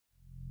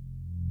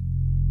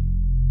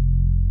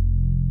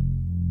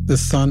The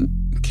sun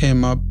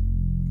came up,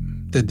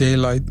 the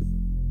daylight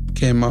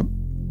came up,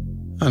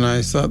 and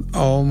I thought,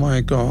 oh my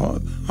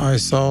God, I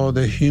saw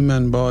the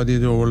human body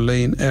that were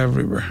laying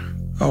everywhere,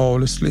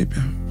 all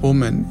sleeping.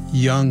 Women,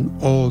 young,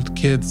 old,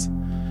 kids,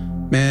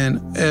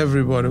 man,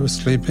 everybody was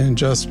sleeping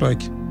just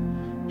like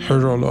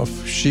herd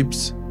of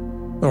sheeps.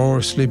 They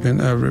were sleeping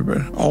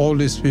everywhere. All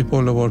these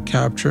people that were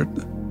captured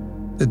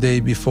the day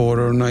before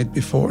or night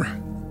before.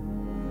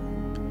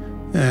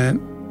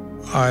 And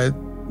I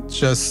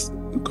just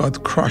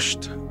got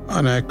crushed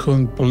and I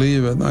couldn't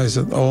believe it. I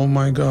said, oh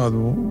my God,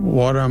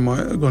 what am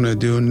I going to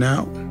do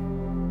now?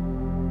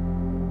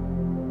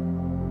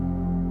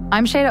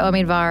 I'm Shayda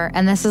Omidvar,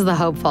 and this is The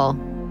Hopeful,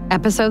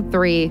 Episode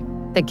 3,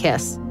 The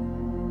Kiss.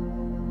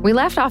 We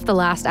left off the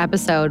last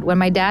episode when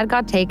my dad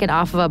got taken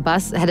off of a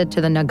bus headed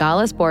to the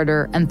Nogales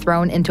border and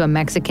thrown into a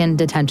Mexican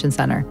detention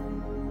center.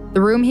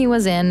 The room he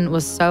was in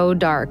was so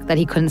dark that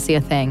he couldn't see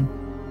a thing,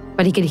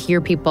 but he could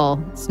hear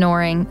people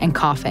snoring and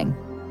coughing.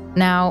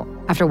 Now,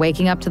 after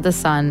waking up to the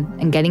sun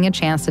and getting a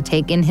chance to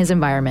take in his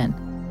environment,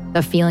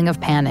 the feeling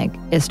of panic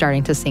is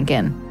starting to sink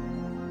in.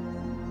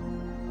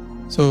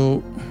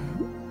 So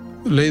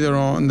later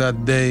on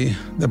that day,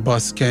 the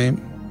bus came,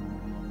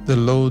 the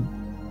load,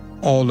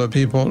 all the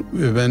people,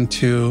 we went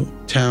to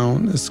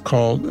town. It's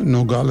called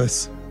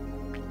Nogales.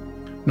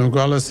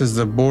 Nogales is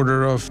the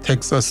border of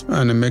Texas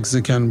and the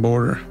Mexican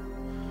border.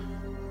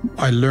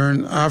 I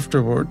learned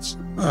afterwards,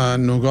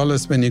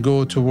 Nogales, when you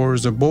go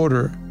towards the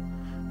border,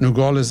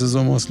 Nogales is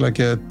almost like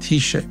a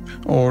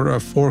T-shape or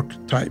a fork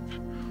type.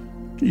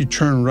 You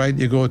turn right,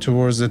 you go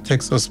towards the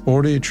Texas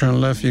border. You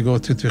turn left, you go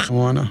to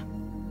Tijuana.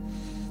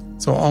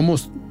 So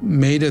almost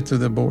made it to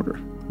the border,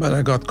 but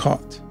I got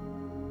caught.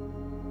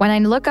 When I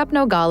look up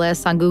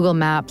Nogales on Google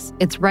Maps,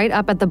 it's right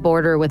up at the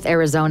border with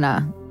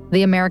Arizona.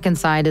 The American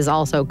side is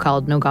also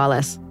called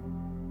Nogales.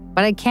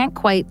 But I can't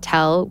quite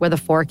tell where the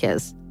fork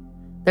is.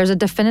 There's a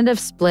definitive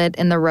split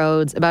in the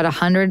roads about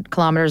 100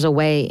 kilometers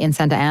away in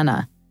Santa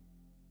Ana.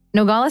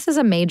 Nogales is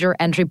a major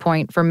entry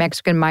point for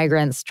Mexican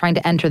migrants trying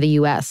to enter the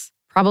U.S.,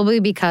 probably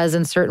because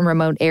in certain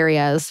remote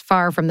areas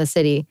far from the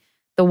city,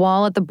 the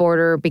wall at the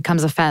border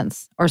becomes a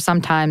fence, or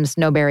sometimes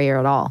no barrier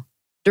at all.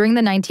 During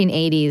the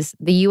 1980s,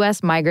 the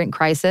U.S. migrant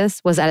crisis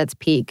was at its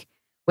peak,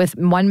 with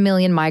 1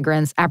 million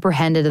migrants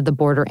apprehended at the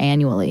border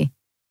annually.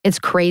 It's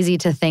crazy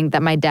to think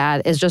that my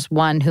dad is just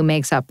one who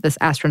makes up this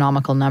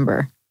astronomical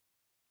number.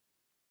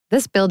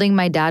 This building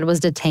my dad was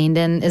detained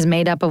in is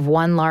made up of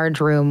one large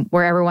room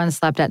where everyone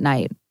slept at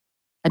night.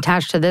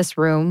 Attached to this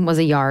room was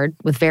a yard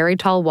with very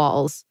tall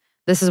walls.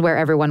 This is where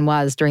everyone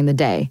was during the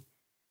day,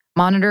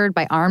 monitored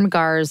by armed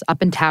guards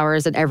up in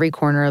towers at every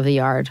corner of the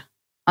yard.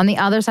 On the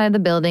other side of the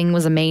building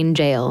was a main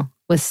jail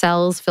with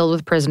cells filled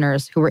with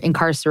prisoners who were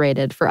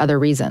incarcerated for other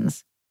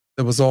reasons.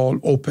 It was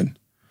all open.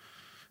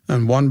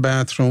 And one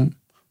bathroom,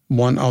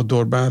 one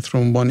outdoor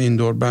bathroom, one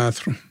indoor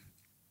bathroom.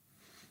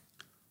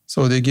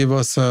 So they give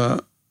us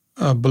a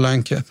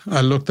blanket.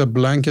 I looked at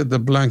the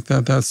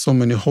blanket had so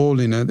many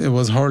holes in it. It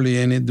was hardly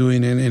any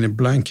doing in a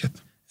blanket.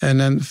 And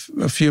then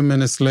a few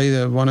minutes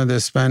later, one of the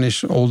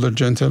Spanish older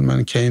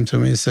gentlemen came to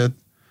me and said,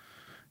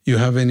 "You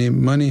have any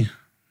money?"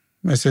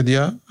 I said,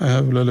 "Yeah, I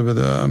have a little bit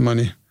of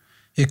money."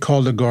 He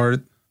called the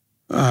guard,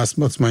 asked,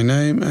 "What's my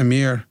name?"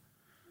 "Amir."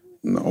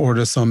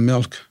 Ordered some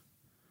milk.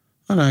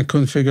 And I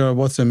couldn't figure out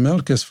what the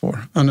milk is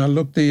for. And I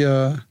looked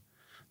the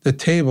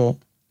table,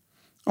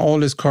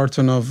 all this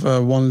carton of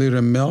 1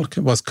 liter milk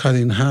was cut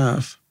in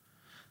half.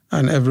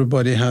 And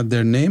everybody had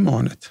their name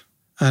on it.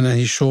 And then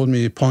he showed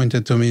me, he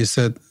pointed to me, he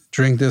said,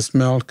 "Drink this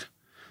milk.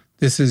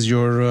 This is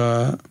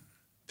your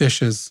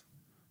dishes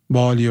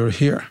while you're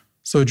here."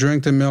 So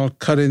drink the milk,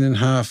 cut it in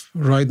half,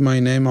 write my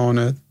name on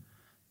it,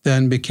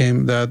 then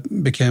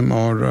became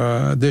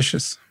our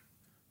dishes.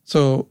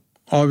 So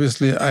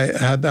obviously I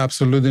had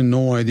absolutely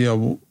no idea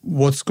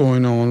what's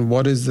going on,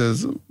 what is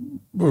this,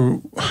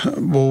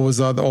 what was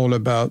that all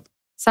about.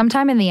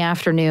 Sometime in the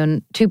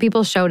afternoon, 2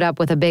 people showed up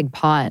with a big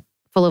pot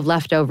full of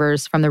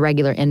leftovers from the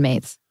regular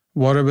inmates.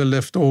 Whatever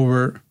left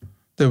over,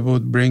 they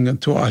would bring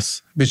it to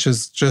us, which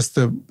is just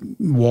the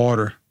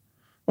water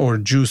or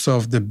juice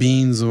of the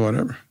beans or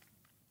whatever.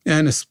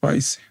 And it's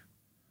spicy.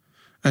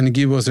 And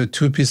give us a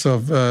 2 piece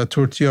of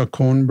tortilla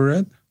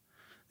cornbread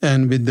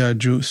and with that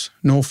juice.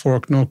 No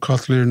fork, no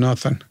cutlery,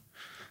 nothing.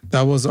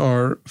 That was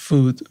our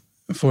food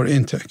for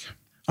intake.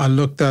 I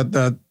looked at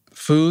that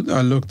food,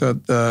 I looked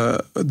at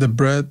the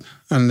bread,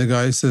 and the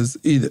guy says,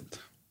 "Eat it."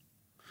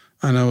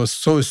 And it was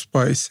so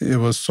spicy. It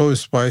was so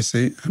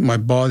spicy. My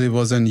body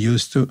wasn't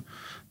used to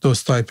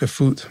those type of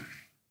food.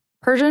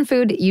 Persian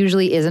food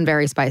usually isn't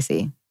very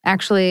spicy.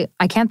 Actually,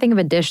 I can't think of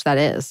a dish that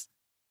is.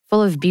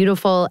 Full of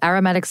beautiful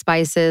aromatic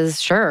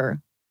spices,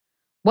 sure.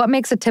 What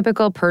makes a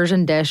typical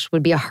Persian dish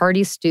would be a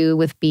hearty stew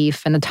with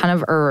beef and a ton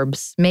of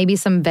herbs, maybe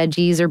some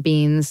veggies or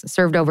beans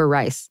served over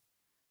rice.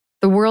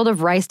 The world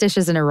of rice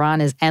dishes in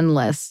Iran is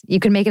endless. You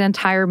can make an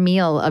entire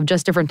meal of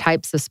just different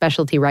types of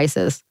specialty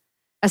rices.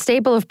 A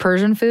staple of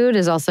Persian food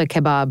is also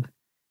kebab.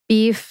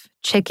 Beef,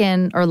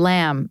 chicken, or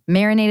lamb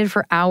marinated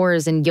for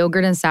hours in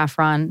yogurt and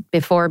saffron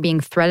before being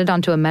threaded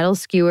onto a metal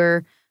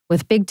skewer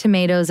with big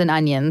tomatoes and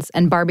onions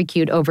and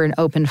barbecued over an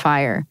open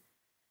fire.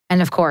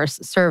 And of course,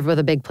 served with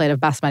a big plate of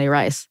basmati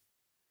rice.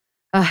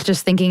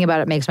 Just thinking about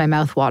it makes my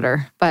mouth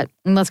water. But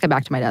let's get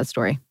back to my dad's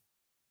story.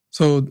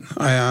 So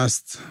I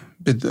asked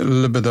a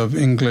little bit of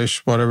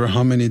English, whatever,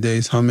 how many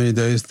days?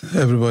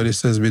 Everybody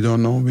says, we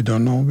don't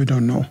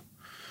know.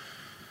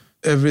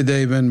 Every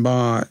day went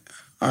by,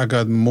 I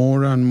got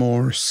more and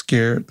more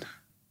scared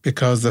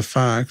because the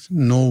fact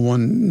no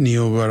one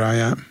knew where I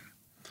am.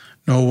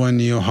 No one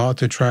knew how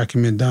to track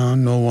me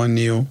down. No one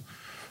knew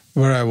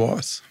where I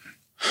was.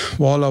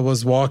 While I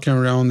was walking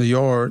around the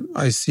yard,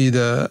 I see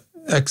the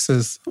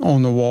X's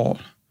on the wall.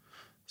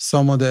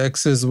 Some of the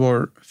X's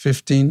were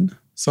 15.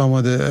 Some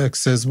of the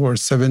X's were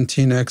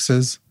 17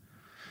 X's.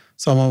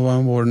 Some of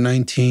them were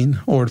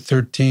 19 or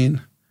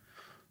 13.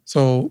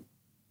 So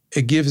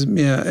it gave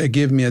me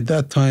at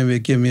that time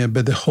a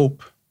bit of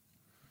hope.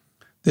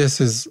 This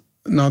is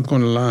not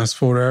going to last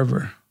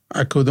forever.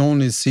 I could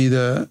only see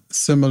the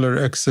similar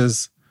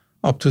X's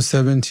up to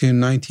 17,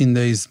 19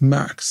 days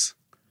max.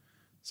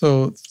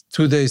 So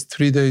 2 days,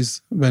 3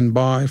 days went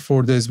by,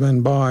 4 days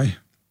went by.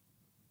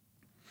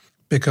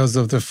 Because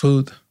of the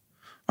food,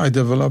 I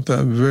developed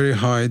a very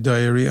high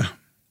diarrhea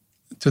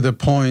to the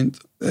point,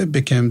 it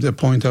became the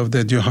point of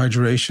the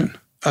dehydration.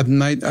 At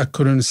night, I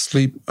couldn't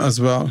sleep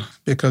as well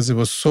because it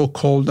was so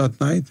cold at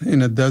night.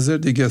 In a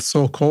desert, it gets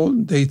so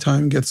cold.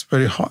 Daytime gets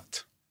very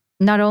hot.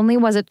 Not only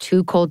was it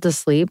too cold to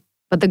sleep,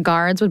 but the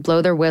guards would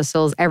blow their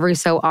whistles every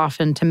so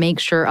often to make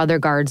sure other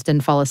guards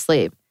didn't fall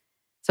asleep.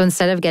 So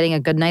instead of getting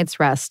a good night's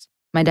rest,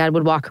 my dad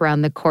would walk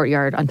around the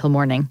courtyard until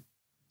morning.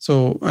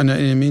 So in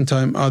the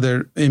meantime,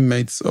 other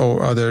inmates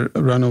or other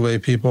runaway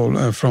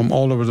people from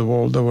all over the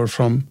world, they were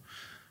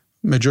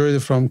majority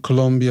from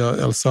Colombia,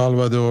 El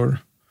Salvador,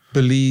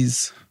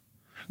 Belize.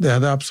 They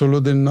had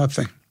absolutely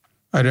nothing.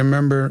 I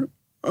remember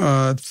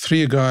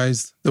 3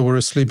 guys that were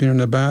sleeping in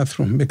the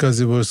bathroom because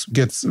it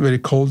gets very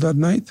cold at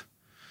night.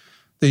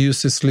 They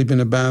used to sleep in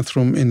the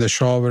bathroom, in the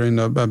shower, in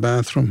the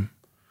bathroom.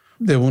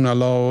 They wouldn't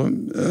allow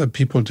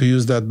people to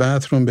use that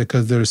bathroom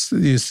because they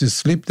used to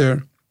sleep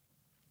there.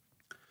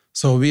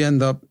 So we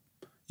end up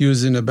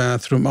using a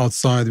bathroom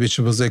outside, which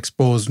was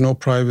exposed, no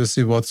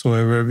privacy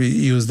whatsoever. We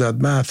used that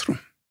bathroom.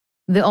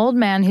 The old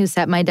man who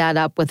set my dad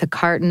up with a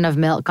carton of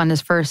milk on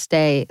his first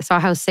day saw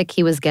how sick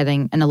he was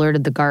getting and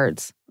alerted the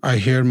guards. I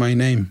hear my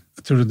name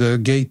through the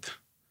gate.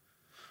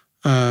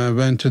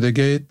 Went to the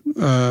gate.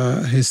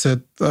 He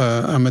said,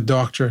 I'm a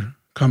doctor.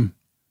 Come.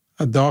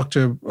 A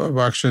doctor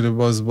actually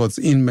was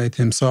inmate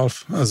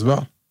himself as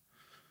well.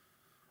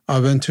 I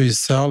went to his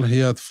cell. He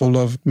had full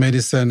of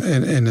medicine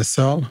in a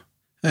cell.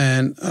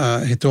 And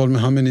he told me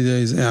how many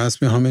days. He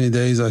asked me how many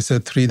days. I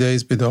said 3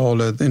 days with all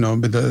that,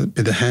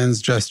 with the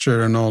hands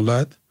gesture and all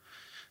that.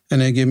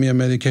 And they gave me a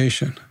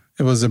medication.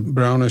 It was a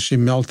brownish,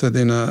 melted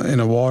in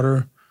a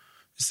water.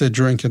 He said,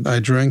 drink it. I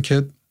drank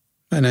it.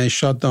 And I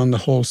shut down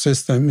the whole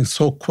system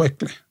so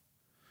quickly.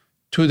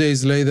 2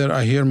 days later,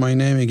 I hear my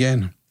name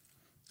again.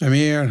 I'm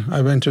here.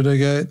 I went to the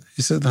gate.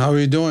 He said, how are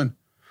you doing?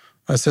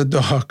 I said,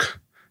 Doc,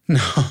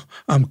 no,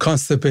 I'm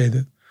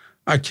constipated.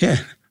 I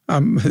can't.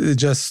 It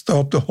just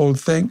stopped the whole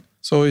thing.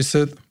 So he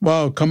said,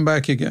 wow, come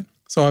back again.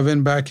 So I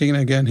went back in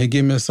again. He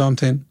gave me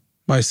something.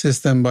 My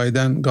system by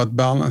then got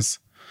balanced.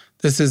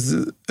 This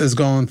is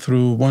going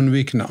through 1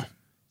 week now.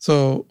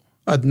 So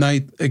at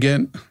night,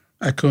 again,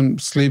 I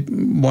couldn't sleep.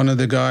 One of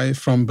the guy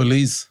from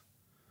Belize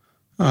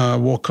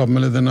woke up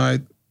middle of the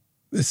night.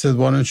 He said,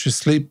 why don't you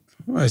sleep?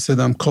 I said,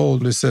 I'm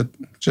cold. He said,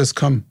 just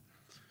come.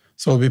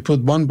 So we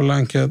put one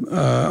blanket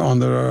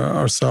under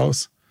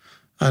ourselves,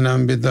 and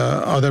then with the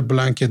other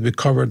blanket, we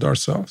covered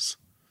ourselves.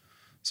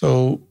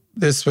 So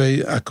this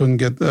way, I couldn't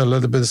get a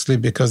little bit of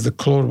sleep because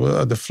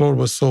the floor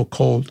was so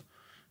cold.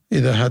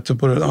 Either had to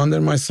put it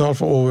under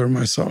myself or over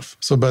myself.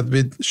 So, but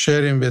with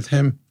sharing with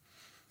him,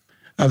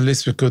 at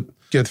least we could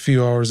get a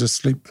few hours of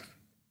sleep.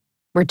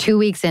 We're 2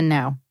 weeks in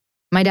now.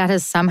 My dad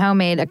has somehow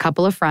made a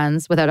couple of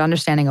friends without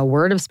understanding a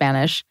word of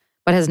Spanish,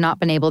 but has not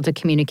been able to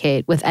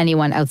communicate with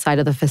anyone outside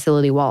of the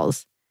facility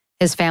walls.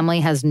 His family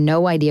has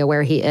no idea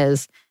where he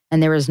is,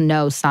 and there is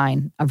no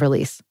sign of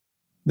release.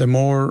 The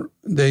more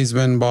days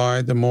went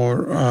by, the more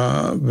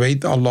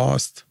weight I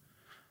lost,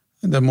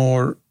 the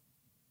more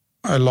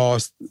I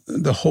lost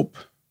the hope.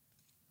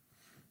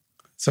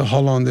 So how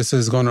long this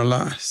is going to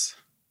last?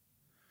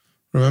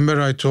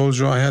 Remember I told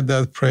you I had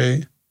that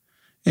prayer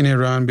in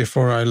Iran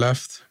before I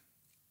left?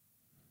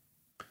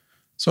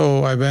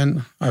 So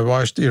I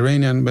washed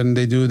Iranian, when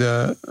they do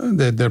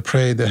their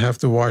prayer, they have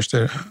to wash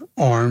their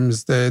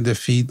arms, their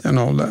feet and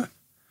all that.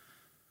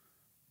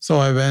 So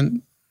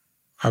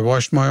I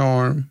washed my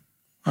arm,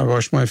 I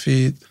washed my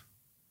feet,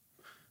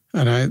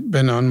 and I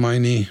been on my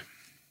knee.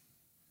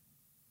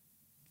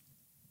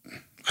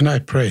 And I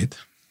prayed.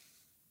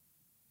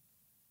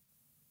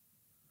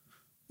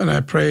 And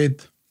I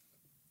prayed.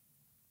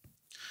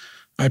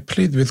 I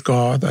plead with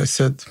God. I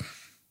said,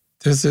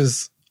 this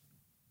is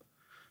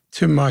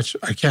too much.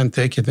 I can't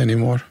take it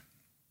anymore.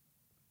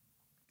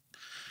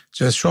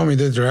 Just show me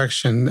the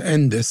direction,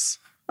 end this.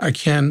 I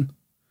can't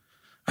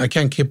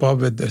keep up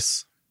with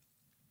this.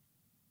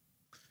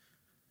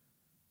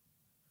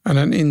 And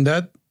then in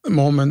that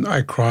moment,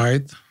 I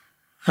cried,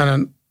 and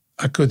then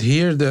I could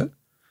hear the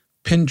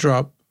pin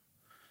drop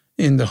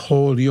in the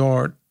whole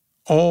yard.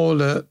 All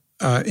the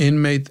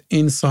inmate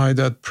inside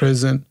that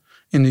prison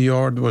in the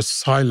yard was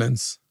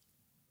silence.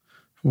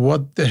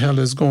 What the hell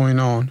is going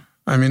on?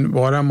 I mean,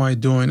 what am I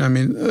doing? I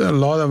mean, a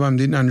lot of them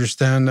didn't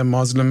understand the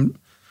Muslim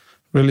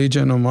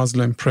religion or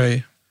Muslim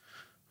prayer.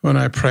 When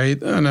I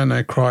prayed, and then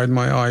I cried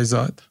my eyes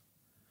out.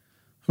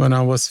 When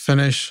I was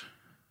finished,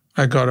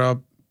 I got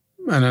up,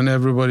 and then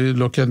everybody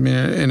looked at me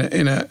in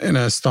an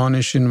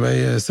astonishing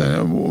way and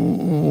said,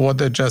 what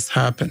had just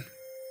happened?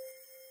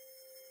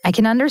 I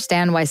can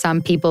understand why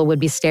some people would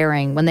be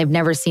staring when they've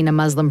never seen a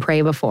Muslim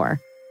pray before.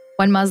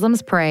 When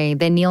Muslims pray,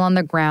 they kneel on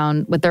the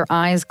ground with their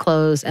eyes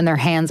closed and their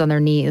hands on their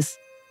knees.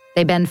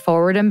 They bend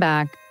forward and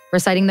back,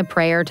 reciting the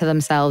prayer to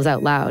themselves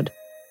out loud,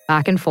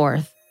 back and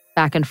forth,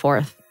 back and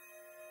forth.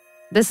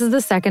 This is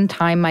the second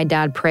time my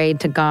dad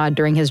prayed to God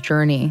during his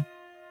journey.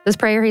 This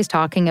prayer he's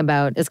talking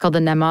about is called the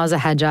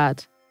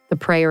Namaz-e-Hajat, the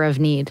prayer of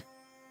need.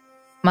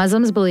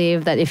 Muslims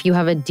believe that if you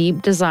have a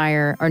deep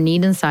desire or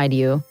need inside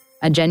you,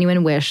 a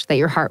genuine wish that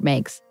your heart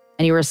makes,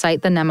 and you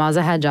recite the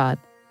Namaz-e-Hajat,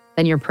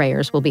 then your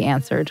prayers will be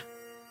answered.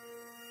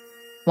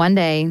 One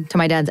day, to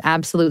my dad's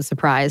absolute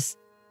surprise,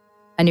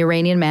 an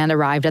Iranian man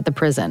arrived at the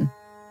prison.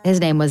 His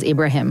name was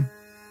Ibrahim.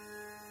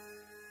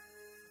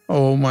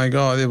 Oh my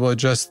God, it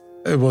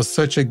was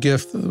such a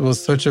gift. It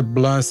was such a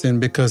blessing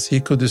because he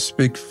could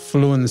speak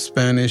fluent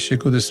Spanish. He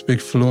could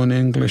speak fluent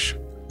English.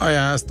 I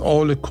asked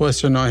all the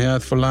questions I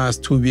had for the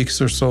last 2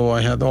 weeks or so.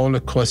 I had all the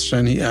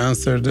questions. He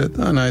answered it.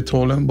 And I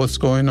told him, what's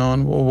going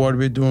on? What are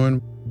we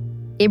doing?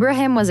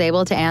 Ibrahim was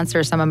able to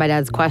answer some of my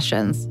dad's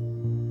questions.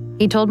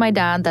 He told my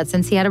dad that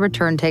since he had a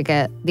return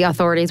ticket, the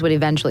authorities would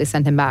eventually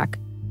send him back.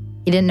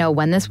 He didn't know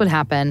when this would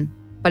happen,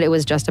 but it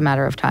was just a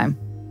matter of time.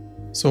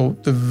 So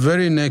the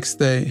very next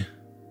day,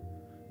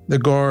 the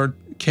guard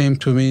came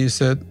to me and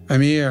said,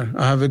 Amir,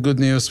 I have a good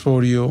news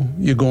for you.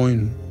 You're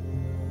going.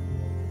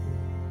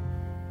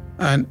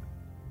 And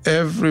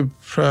every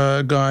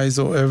guys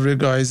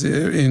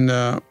in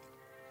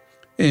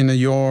the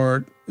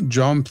yard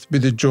jumped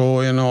with the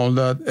joy and all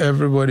that.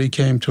 Everybody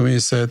came to me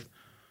and said,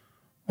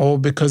 oh,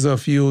 because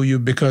of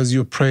because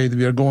you prayed,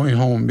 we are going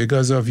home.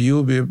 Because of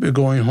you, we're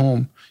going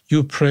home.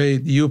 You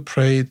prayed,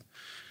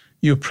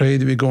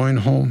 we're going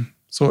home.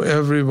 So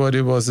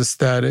everybody was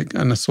ecstatic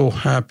and so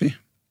happy.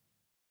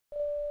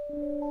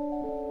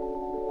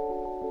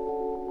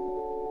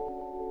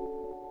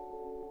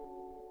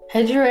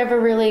 Had you ever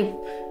really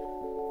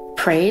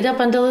prayed up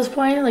until this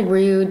point? Like,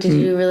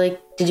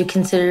 did you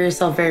consider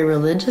yourself very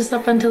religious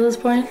up until this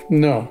point?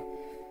 No,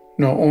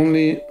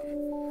 only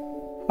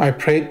I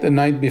prayed the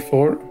night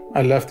before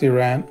I left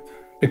Iran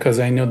because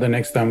I knew the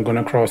next time I'm going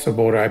to cross the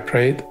border. I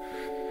prayed.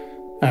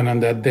 And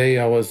on that day,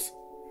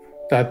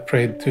 I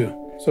prayed too.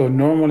 So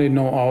normally,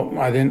 no,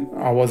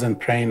 I wasn't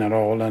praying at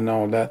all and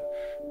all that.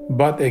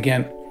 But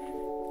again,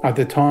 at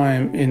the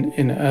time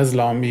in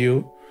Islam,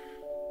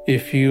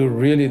 if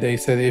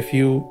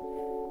you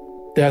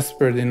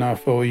desperate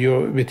enough or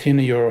you're within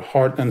your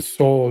heart and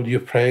soul, you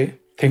pray,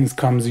 things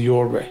comes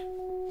your way.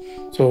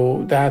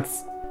 So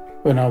that's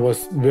when I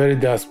was very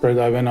desperate.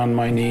 I went on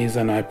my knees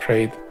and I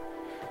prayed,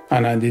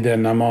 and I did a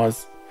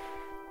namaz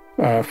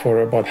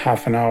for about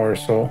half an hour or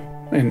so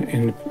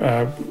in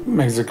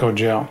Mexico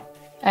jail.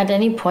 At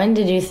any point,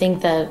 did you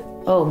think that,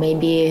 oh,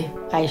 maybe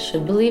I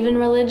should believe in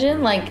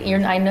religion? Like,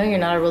 I know you're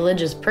not a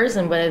religious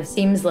person, but it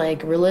seems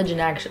like religion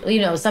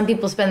actually, some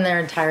people spend their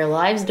entire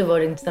lives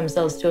devoting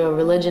themselves to a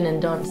religion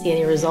and don't see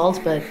any results,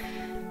 but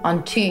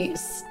on two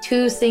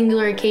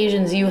singular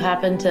occasions, you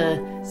happen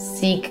to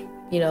seek,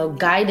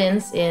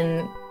 guidance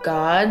in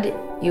God.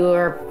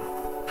 Your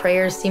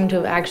prayers seem to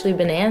have actually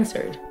been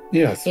answered.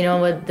 Yes.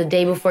 The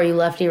day before you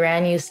left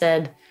Iran, you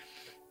said,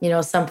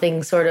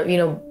 something sort of,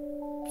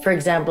 for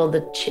example,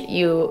 that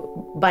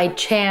you by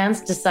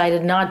chance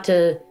decided not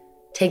to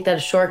take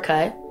that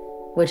shortcut,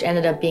 which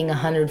ended up being a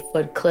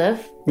 100-foot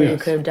cliff where you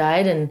could have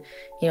died. And,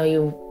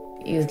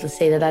 you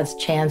say that that's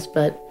chance,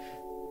 but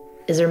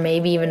is there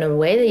maybe even a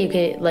way that you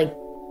could,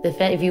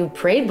 if you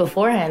prayed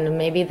beforehand,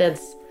 maybe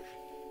that's...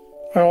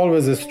 I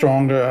always is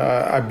stronger.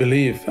 I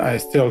believe. I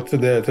still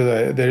today.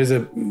 There is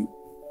a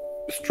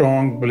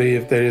strong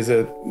belief. There is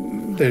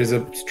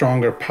a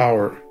stronger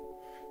power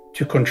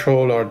to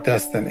control our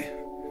destiny,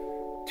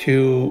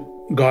 to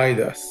guide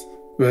us,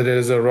 whether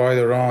it's a right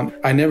or wrong.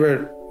 I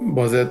never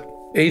was an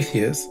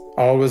atheist.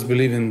 I always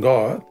believed in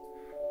God.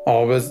 I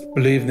always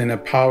believed in a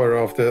power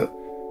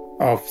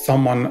of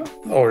someone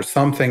or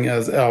something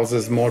else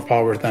is more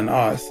power than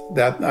us.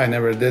 That I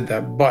never did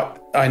that, but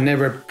I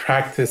never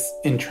practiced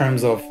in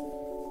terms of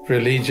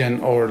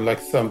religion or like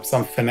some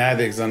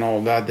fanatics and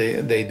all that.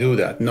 They do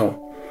that. No,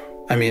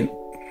 I mean,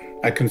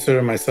 I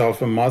consider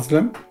myself a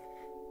Muslim.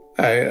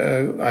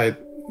 I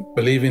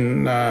believe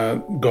in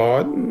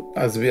God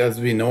as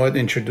we know it,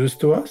 introduced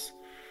to us,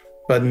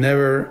 but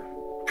never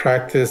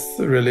practice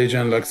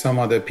religion like some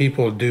other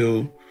people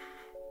do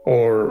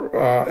or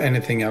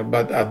anything else.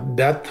 But at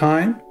that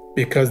time,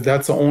 because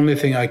that's the only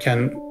thing I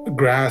can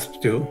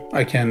grasp to,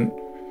 I can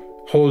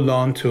hold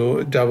on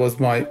to. That was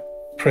my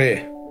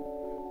prayer,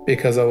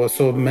 because I was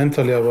so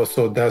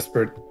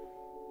desperate.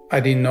 I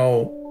didn't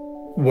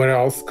know where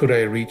else could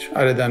I reach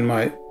other than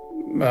my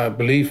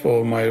belief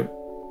or my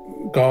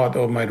God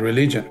or my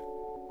religion.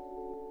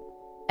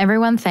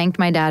 Everyone thanked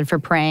my dad for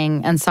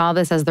praying and saw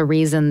this as the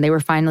reason they were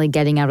finally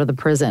getting out of the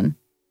prison.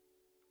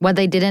 What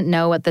they didn't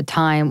know at the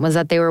time was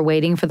that they were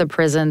waiting for the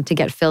prison to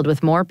get filled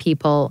with more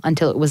people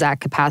until it was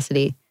at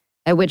capacity,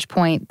 at which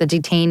point the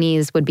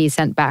detainees would be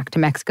sent back to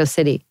Mexico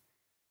City.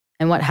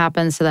 And what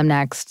happens to them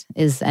next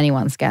is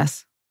anyone's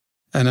guess.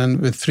 And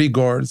then with 3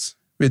 guards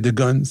with the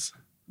guns,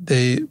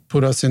 they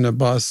put us in a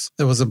bus.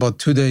 It was about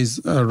 2 days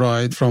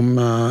ride from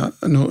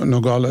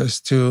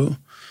Nogales to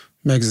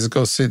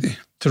Mexico City.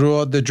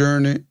 Throughout the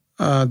journey,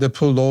 they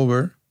pulled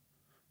over.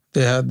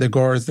 They had the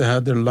guards, they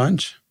had their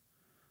lunch.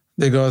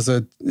 They got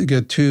us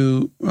get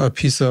 2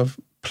 pieces of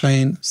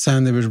plain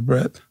sandwich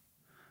bread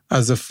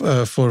as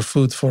for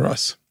food for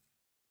us.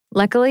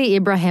 Luckily,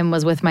 Ibrahim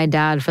was with my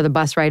dad for the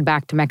bus ride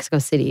back to Mexico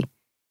City.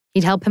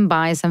 He'd help him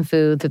buy some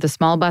food through the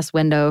small bus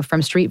window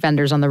from street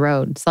vendors on the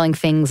road, selling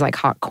things like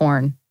hot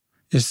corn.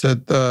 He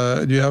said,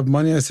 do you have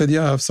money? I said,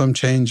 yeah, I have some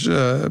change,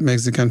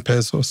 Mexican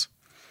pesos.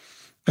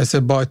 I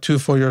said, buy 2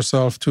 for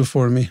yourself, 2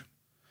 for me.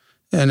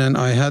 And then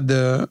I had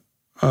the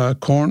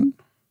corn,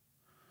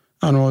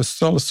 and I was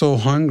still so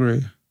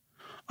hungry.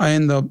 I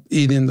ended up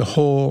eating the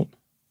whole,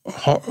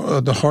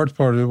 the hard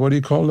part. What do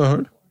you call the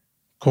heart?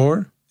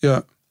 Core?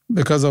 Yeah.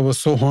 Because I was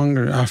so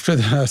hungry after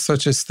that,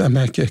 such a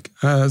stomachache,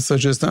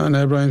 and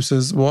Ibrahim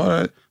says,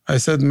 what? I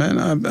said, man,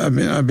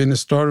 I've been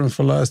starving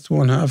for the last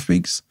 2.5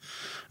 weeks.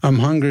 I'm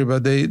hungry,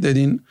 but they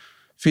didn't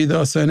feed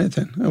us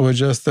anything. It was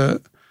just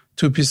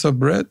 2 pieces of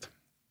bread.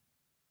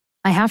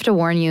 I have to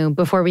warn you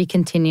before we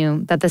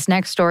continue that this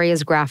next story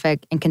is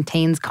graphic and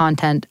contains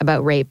content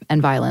about rape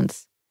and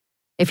violence.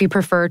 If you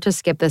prefer to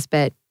skip this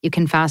bit, you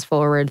can fast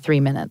forward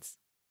 3 minutes.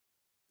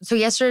 So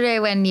yesterday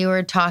when you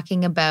were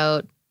talking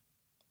about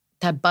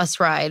that bus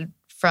ride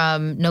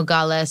from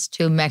Nogales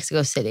to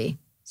Mexico City,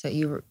 so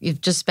you've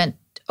just spent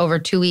over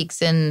 2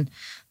 weeks in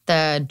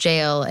the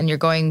jail and you're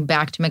going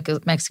back to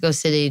Mexico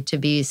City to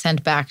be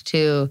sent back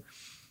to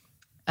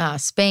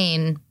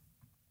Spain.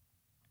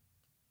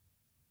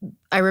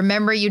 I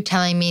remember you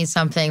telling me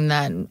something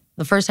that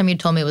the first time you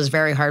told me it was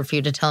very hard for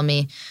you to tell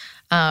me.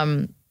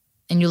 And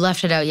you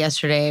left it out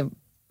yesterday.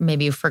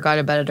 Maybe you forgot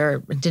about it or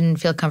didn't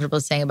feel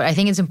comfortable saying it. But I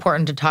think it's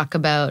important to talk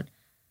about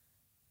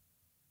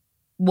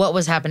what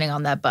was happening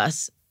on that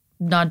bus.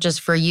 Not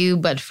just for you,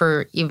 but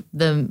for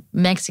the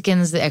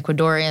Mexicans, the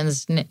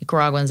Ecuadorians,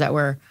 Nicaraguans that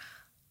were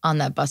on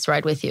that bus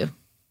ride with you.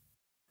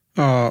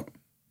 The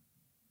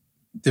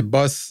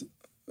bus,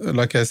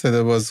 like I said,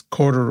 it was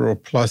quarter or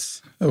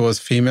plus. It was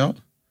female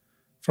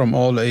from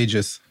all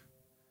ages.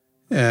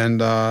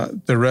 And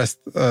the rest,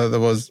 there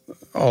was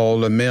all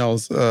the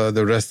males,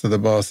 the rest of the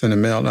bus in the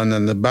male. And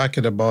then the back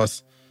of the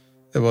bus,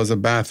 there was a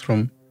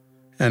bathroom.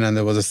 And then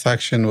there was a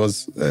section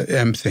was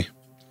empty.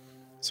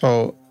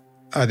 So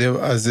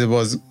as it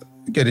was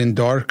getting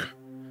dark,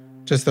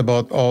 just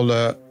about all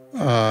the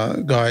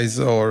guys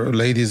or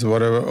ladies,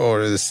 whatever,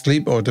 or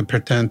asleep or to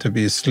pretend to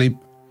be asleep.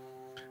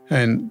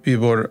 And we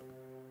were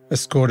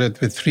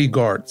escorted with 3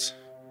 guards.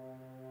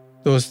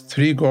 Those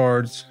 3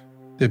 guards,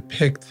 they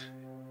picked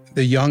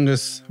the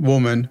youngest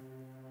woman,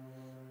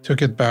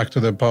 took it back to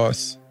the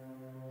bus,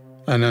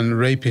 and then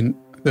raping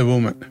the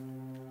woman.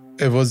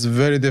 It was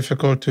very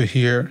difficult to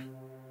hear,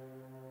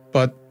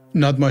 but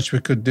not much we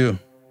could do.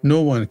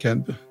 No one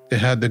can do. They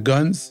had the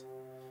guns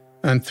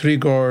and 3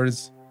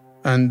 guards,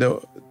 and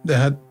they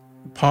had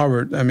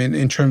power,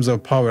 in terms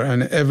of power,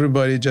 and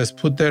everybody just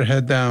put their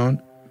head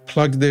down,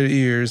 plugged their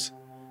ears,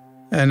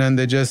 and then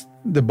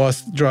the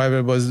bus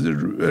driver was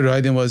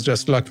riding was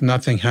just like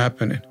nothing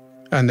happening.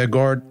 And the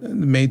guard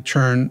made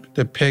turn,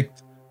 they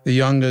picked the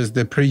youngest,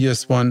 the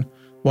prettiest one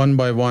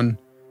by one,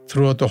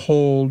 throughout the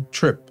whole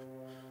trip.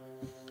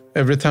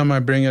 Every time I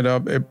bring it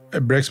up,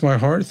 it breaks my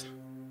heart.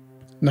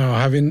 Now,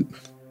 having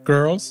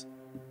girls,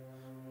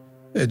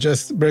 it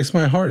just breaks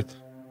my heart.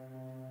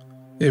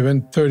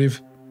 Even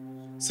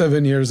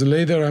 37 years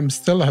later, I'm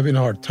still having a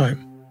hard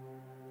time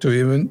to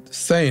even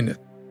saying it.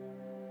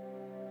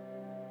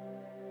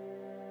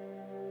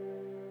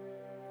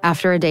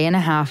 After a day and a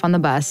half on the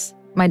bus,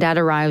 my dad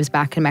arrives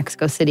back in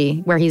Mexico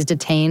City, where he's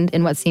detained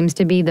in what seems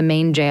to be the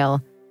main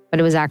jail, but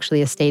it was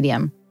actually a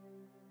stadium.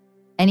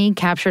 Any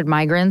captured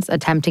migrants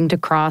attempting to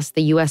cross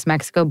the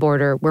U.S.-Mexico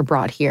border were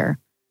brought here.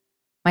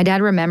 My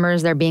dad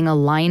remembers there being a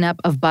lineup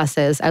of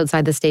buses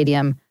outside the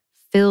stadium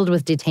filled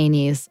with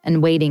detainees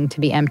and waiting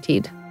to be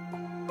emptied.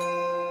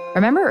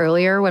 Remember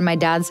earlier when my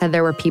dad said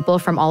there were people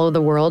from all over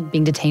the world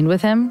being detained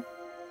with him?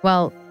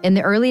 Well, in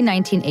the early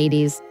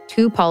 1980s,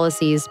 2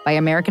 policies by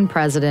American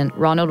President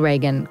Ronald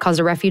Reagan caused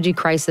a refugee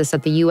crisis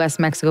at the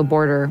U.S.-Mexico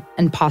border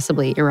and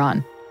possibly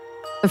Iran.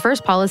 The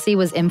first policy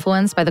was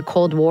influenced by the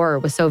Cold War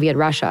with Soviet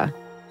Russia.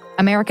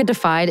 America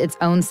defied its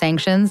own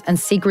sanctions and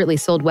secretly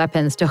sold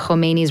weapons to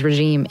Khomeini's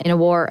regime in a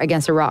war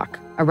against Iraq,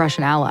 a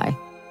Russian ally.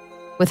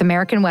 With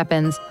American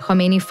weapons,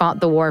 Khomeini fought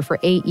the war for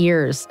 8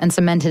 years and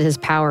cemented his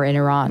power in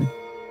Iran.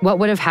 What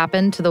would have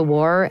happened to the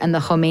war and the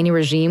Khomeini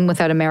regime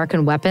without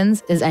American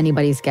weapons is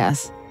anybody's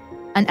guess.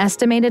 An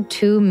estimated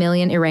 2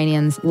 million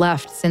Iranians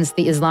left since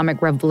the Islamic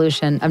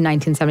Revolution of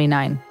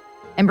 1979.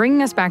 And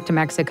bringing us back to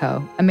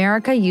Mexico,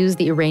 America used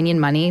the Iranian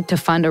money to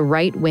fund a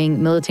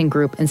right-wing militant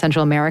group in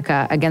Central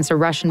America against a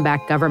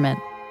Russian-backed government.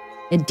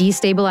 It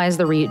destabilized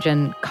the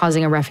region,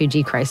 causing a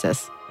refugee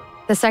crisis.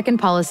 The second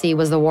policy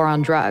was the war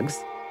on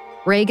drugs.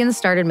 Reagan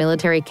started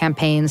military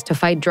campaigns to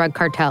fight drug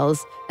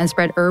cartels and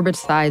spread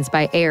herbicides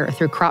by air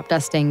through crop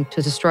dusting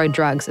to destroy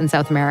drugs in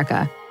South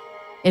America.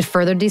 It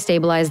further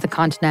destabilized the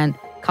continent,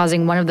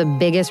 causing one of the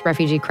biggest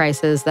refugee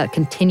crises that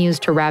continues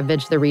to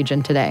ravage the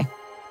region today.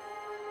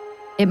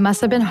 It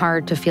must have been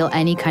hard to feel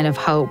any kind of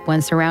hope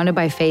when surrounded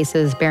by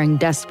faces bearing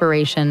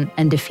desperation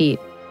and defeat.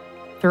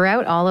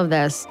 Throughout all of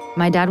this,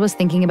 my dad was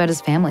thinking about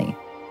his family.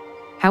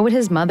 How would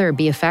his mother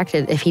be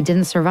affected if he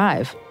didn't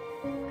survive?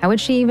 How would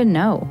she even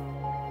know?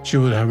 She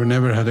would have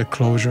never had a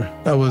closure.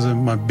 That was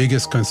my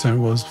biggest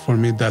concern was for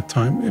me that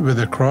time,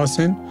 whether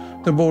crossing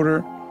the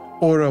border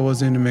or I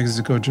was in a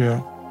Mexico jail.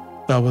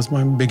 That was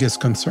my biggest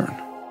concern.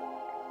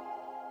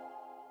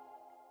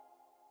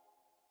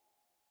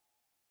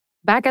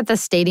 Back at the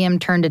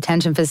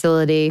stadium-turned-detention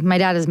facility, my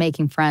dad is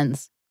making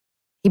friends.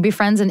 He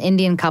befriends an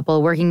Indian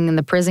couple working in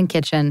the prison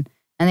kitchen,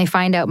 and they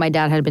find out my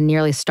dad had been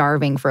nearly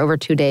starving for over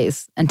 2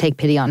 days and take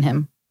pity on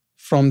him.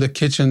 From the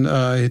kitchen,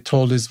 he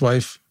told his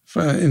wife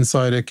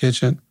inside the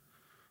kitchen,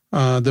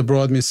 they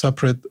brought me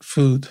separate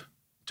food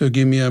to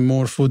give me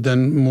more food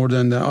than more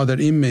than the other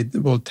inmate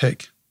will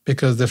take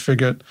because they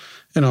figured,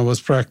 I was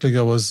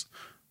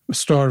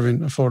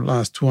starving for the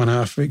last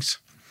 2.5 weeks.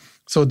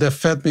 So they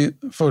fed me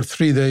for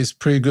 3 days,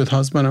 pretty good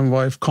husband and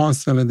wife.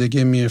 Constantly, they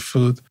gave me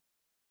food.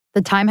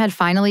 The time had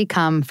finally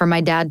come for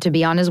my dad to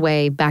be on his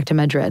way back to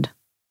Madrid.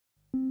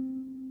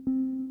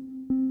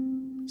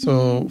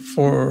 So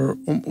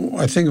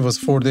I think it was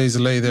 4 days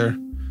later,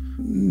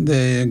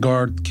 the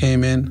guard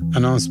came in,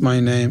 announced my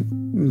name.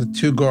 The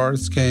 2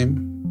 guards came,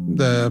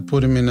 they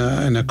put him in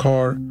a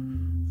car,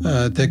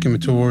 taking me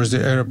towards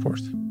the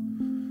airport.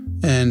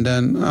 And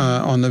then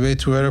on the way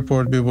to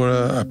airport, we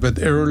were a bit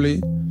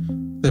early.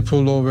 They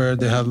pulled over,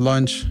 they had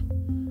lunch.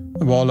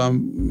 While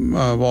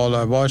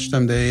I watched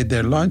them, they ate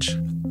their lunch.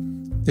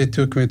 They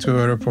took me to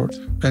airport,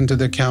 went to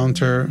the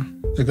counter,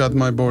 they got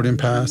my boarding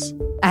pass.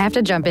 I have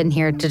to jump in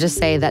here to just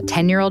say that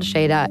 10-year-old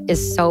Shayda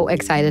is so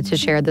excited to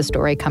share the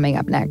story coming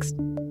up next.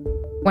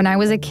 When I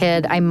was a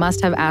kid, I must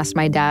have asked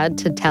my dad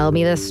to tell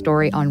me this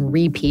story on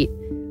repeat.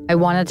 I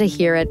wanted to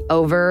hear it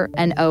over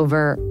and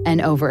over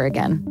and over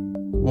again.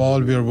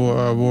 While we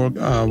were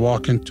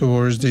walking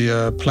towards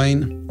the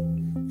plane,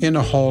 in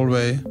a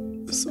hallway,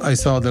 I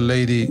saw the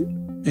lady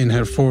in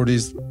her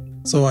 40s.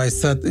 So I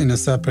sat in a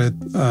separate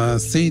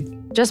seat.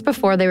 Just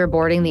before they were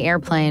boarding the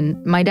airplane,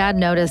 my dad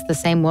noticed the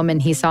same woman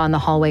he saw in the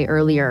hallway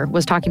earlier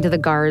was talking to the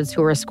guards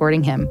who were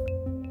escorting him.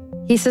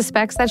 He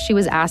suspects that she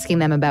was asking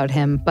them about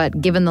him,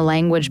 but given the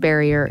language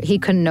barrier, he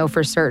couldn't know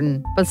for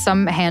certain. But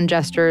some hand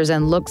gestures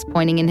and looks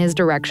pointing in his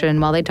direction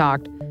while they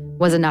talked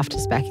was enough to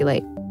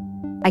speculate.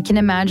 I can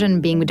imagine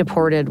being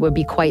deported would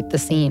be quite the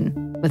scene,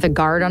 with a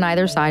guard on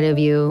either side of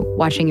you,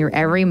 watching your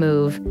every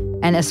move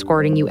and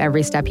escorting you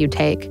every step you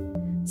take.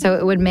 So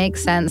it would make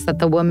sense that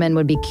the woman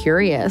would be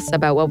curious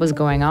about what was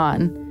going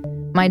on.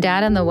 My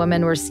dad and the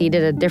woman were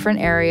seated at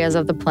different areas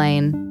of the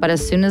plane, but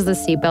as soon as the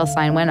seatbelt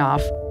sign went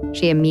off,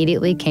 she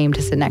immediately came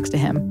to sit next to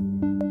him.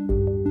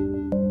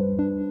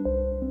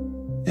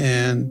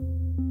 And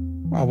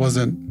I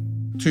wasn't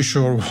too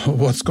sure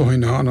what's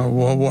going on or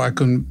what I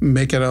couldn't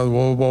make it out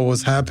what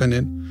was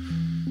happening.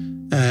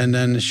 And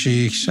then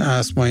she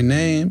asked my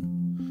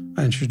name.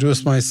 I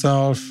introduced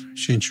myself.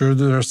 She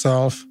introduced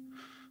herself.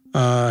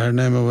 Her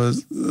name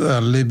was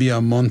Libia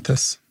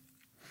Montes.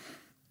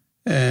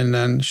 And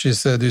then she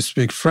said, "Do you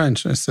speak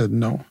French?" I said,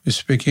 "No." "You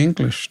speak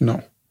English?" "No."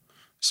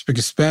 "You speak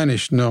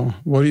Spanish?" "No."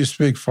 "What do you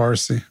speak?"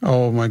 "Farsi."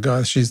 Oh my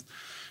God.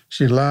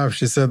 She laughed.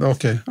 She said,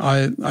 "Okay,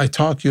 I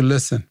talk, you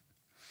listen."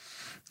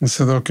 I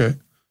said, "Okay."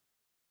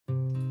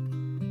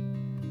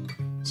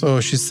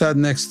 So she sat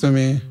next to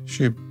me.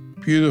 She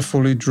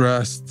beautifully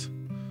dressed,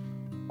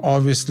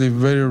 obviously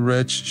very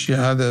rich. She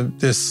had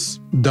this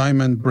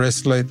diamond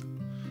bracelet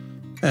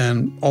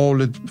and all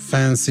the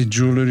fancy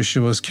jewelry she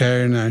was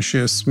carrying, and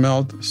she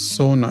smelled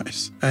so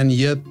nice. And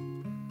yet,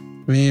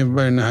 me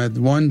had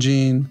one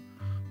jean,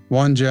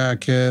 one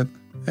jacket,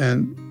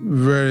 and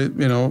very,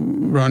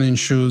 running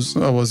shoes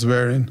I was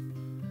wearing.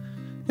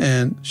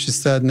 And she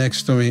sat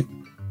next to me.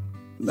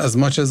 As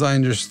much as I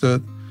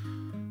understood,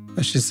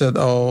 she said,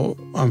 "Oh,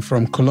 I'm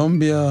from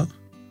Colombia.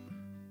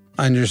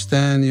 I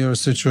understand your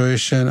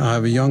situation. I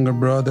have a younger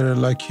brother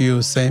like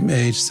you, same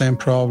age, same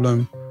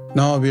problem.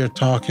 Now we are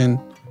talking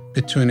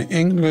between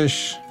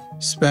English,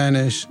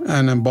 Spanish,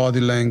 and a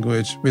body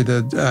language with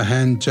a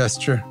hand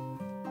gesture."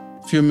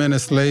 A few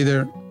minutes later,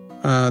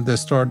 they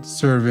start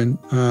serving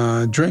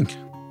drink.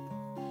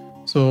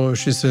 So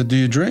she said, "Do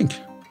you drink?"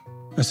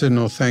 I said,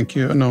 "No, thank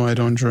you. No, I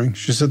don't drink."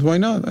 She said, "Why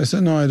not?" I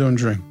said, "No, I don't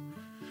drink."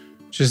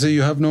 She said,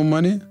 you have no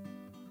money?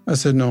 I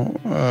said, no,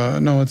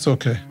 it's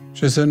okay.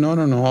 She said, no,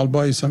 I'll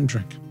buy you some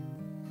drink.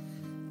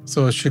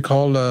 So she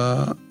called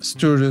a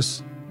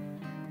stewardess.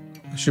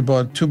 She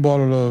bought 2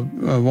 bottles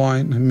of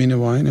wine, mini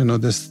wine,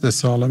 this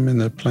solemn in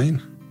the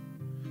plane.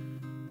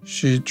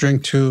 She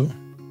drank 2,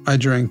 I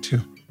drank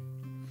 2.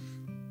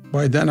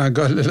 By then I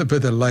got a little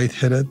bit of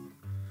lightheaded,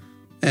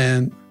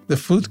 and the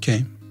food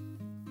came.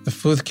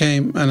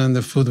 And then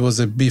the food was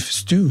a beef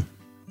stew,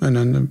 and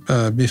then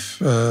a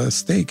beef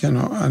steak, and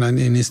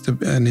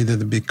it needed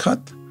to be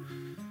cut.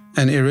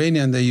 And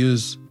Iranian, they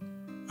use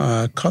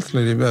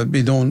cutlery, but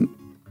we don't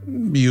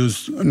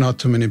use, not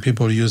too many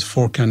people use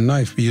fork and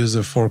knife. We use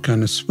a fork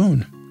and a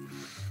spoon.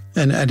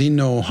 And I didn't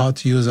know how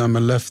to use, I'm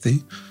a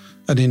lefty.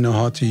 I didn't know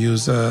how to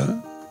use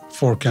a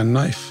fork and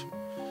knife.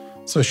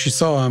 So she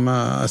saw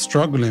I'm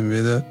struggling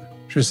with it.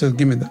 She said,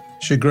 give me that.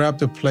 She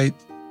grabbed a plate,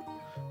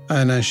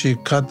 and then she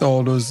cut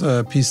all those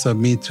pieces of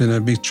meat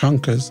in big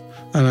chunks.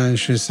 And then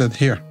she said,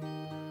 here.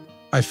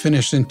 I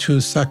finished in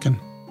 2 seconds.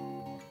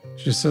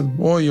 She said,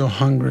 boy, you're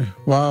hungry.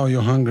 Wow,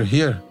 you're hungry.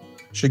 Here.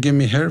 She gave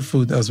me her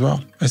food as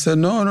well. I said,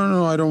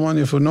 no, I don't want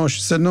your food. No, she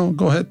said, no,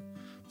 go ahead,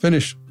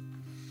 finish.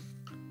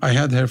 I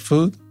had her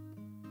food.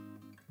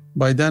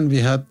 By then, we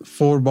had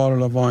 4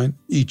 bottles of wine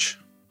each.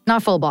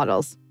 Not full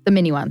bottles, the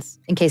mini ones,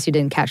 in case you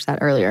didn't catch that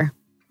earlier.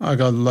 I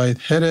got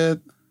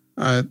lightheaded.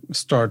 I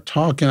start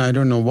talking. I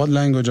don't know what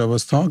language I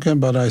was talking,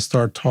 but I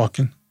start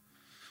talking.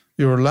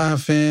 We were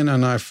laughing,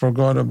 and I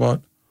forgot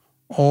about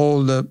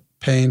all the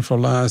pain for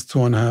last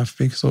 2.5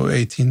 weeks or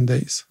 18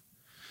 days.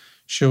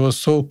 She was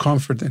so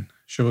comforting.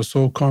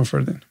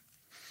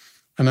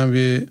 And then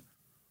we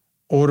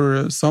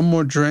ordered some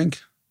more drink.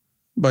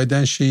 By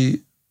then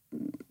she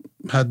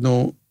had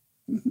no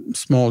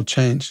small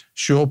change.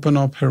 She opened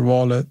up her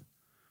wallet.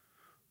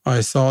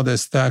 I saw the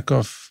stack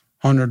of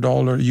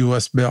 $100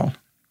 US bill.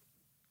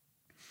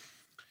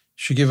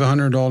 She gave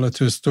 $100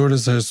 to a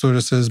stewardess. Her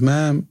stewardess says,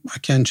 ma'am, I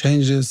can't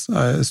change this.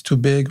 It's too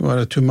big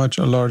or too much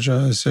or larger.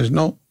 I said,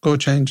 no, go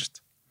change it.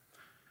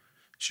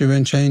 She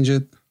went change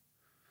it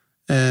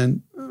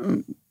and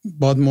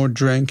bought more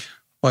drink.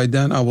 By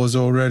then, I was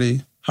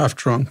already half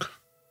drunk.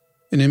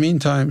 In the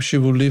meantime, she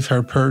would leave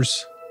her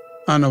purse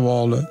and a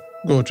wallet,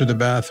 go to the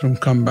bathroom,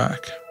 come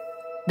back.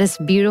 This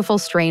beautiful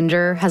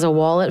stranger has a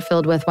wallet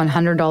filled with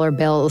 $100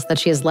 bills that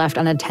she has left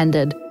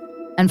unattended.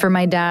 And for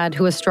my dad,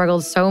 who has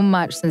struggled so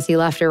much since he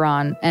left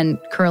Iran and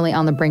currently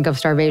on the brink of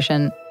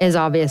starvation, is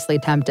obviously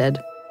tempted.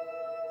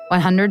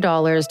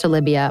 $100 to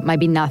Libya might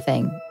be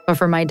nothing, but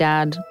for my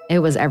dad, it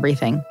was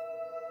everything.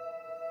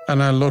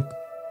 And I looked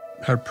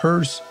her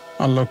purse,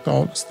 I looked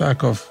all the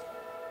stack of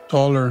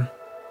dollar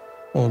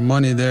or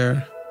money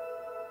there,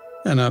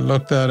 and I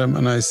looked at him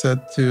and I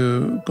said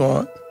to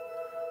God,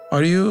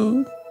 are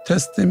you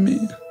testing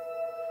me?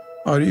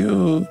 Are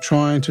you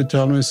trying to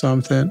tell me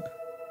something?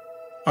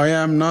 I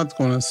am not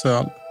going to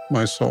sell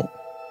my soul.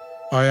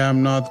 I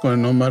am not going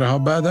to, no matter how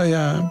bad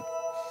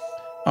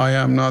I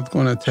am not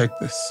going to take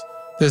this.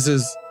 This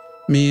is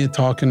me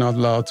talking out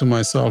loud to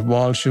myself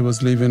while she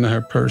was leaving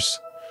her purse,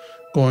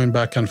 going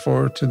back and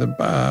forth to the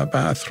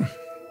bathroom.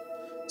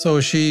 So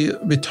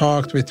we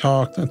talked,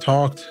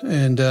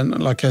 and then,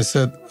 like I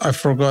said, I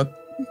forgot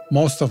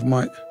most of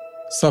my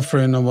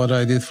suffering and what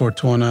I did for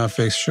 2.5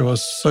 weeks. She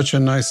was such a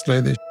nice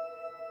lady.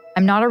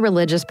 I'm not a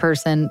religious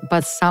person,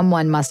 but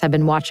someone must have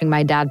been watching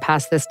my dad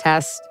pass this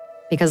test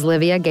because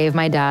Livia gave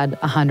my dad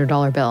a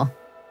 $100 bill.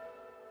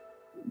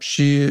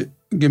 She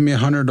gave me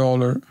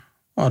 $100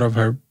 out of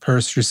her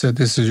purse. She said,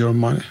 this is your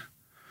money.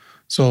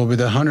 So with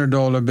a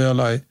 $100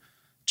 bill, I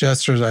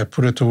gestured, I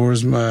put it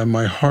towards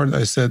my heart.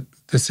 I said,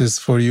 this is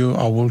for you.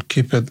 I will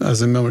keep it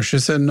as a memory. She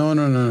said,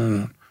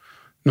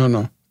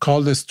 no.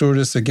 Call the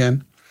stewardess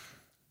again.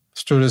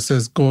 Stewardess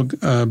says, go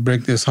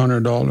break this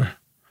 $100.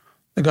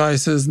 The guy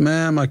says,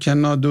 ma'am, I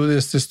cannot do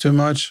this. This is too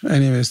much.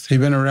 Anyways, he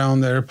went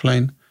around the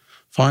airplane,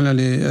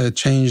 finally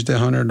changed the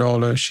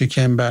 $100. She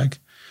came back.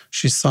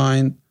 She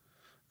signed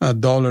a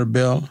dollar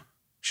bill.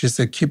 She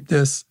said, keep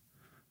this,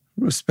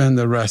 spend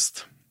the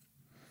rest.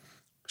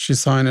 She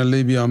signed a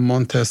Libya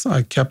Montes.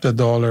 I kept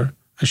 $1.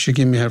 And she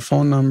gave me her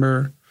phone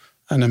number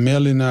and a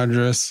mailing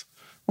address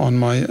on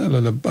my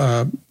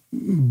little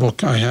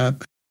book I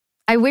had.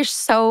 I wish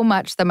so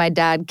much that my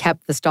dad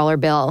kept this dollar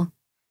bill.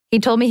 He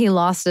told me he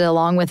lost it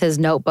along with his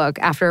notebook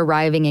after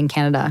arriving in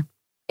Canada.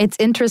 It's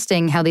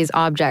interesting how these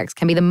objects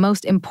can be the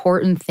most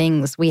important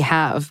things we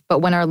have, but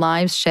when our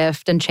lives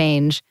shift and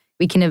change,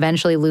 we can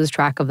eventually lose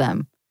track of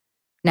them.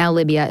 Now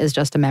Libya is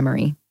just a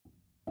memory.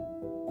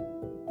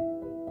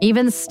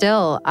 Even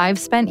still, I've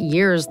spent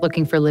years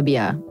looking for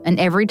Libya, and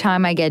every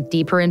time I get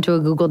deeper into a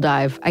Google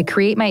dive, I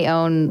create my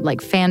own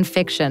fan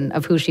fiction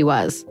of who she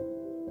was.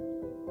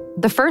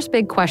 The first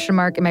big question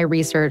mark in my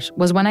research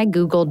was when I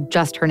Googled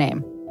just her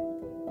name.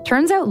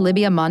 Turns out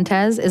Libia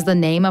Montes is the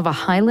name of a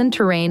highland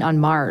terrain on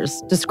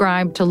Mars,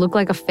 described to look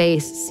like a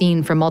face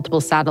seen from multiple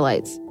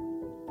satellites.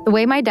 The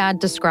way my dad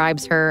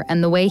describes her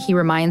and the way he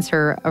reminds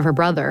her of her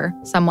brother,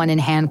 someone in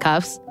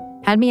handcuffs,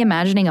 had me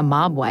imagining a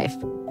mob wife.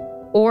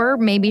 Or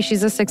maybe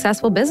she's a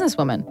successful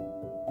businesswoman.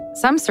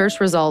 Some search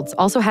results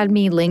also had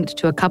me linked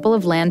to a couple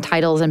of land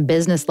titles and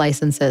business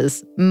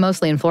licenses,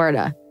 mostly in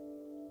Florida.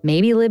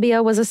 Maybe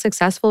Libia was a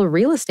successful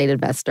real estate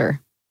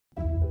investor.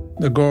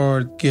 The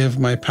guard gave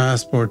my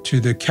passport to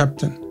the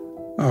captain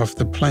of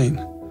the plane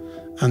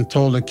and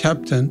told the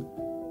captain,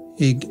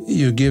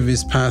 you give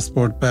his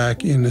passport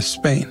back in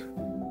Spain.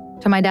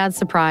 To my dad's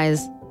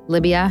surprise,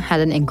 Libia had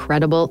an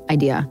incredible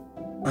idea.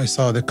 I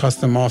saw the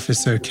custom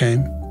officer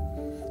came,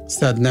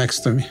 sat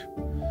next to me,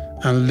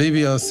 and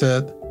Libia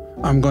said,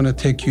 I'm going to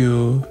take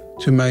you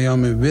to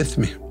Miami with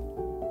me.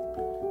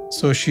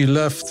 So she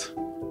left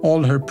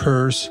all her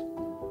purse,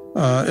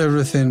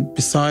 everything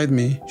beside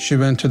me. She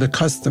went to the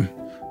custom.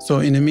 So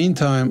in the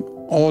meantime,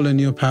 all the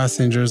new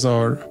passengers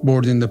are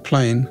boarding the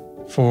plane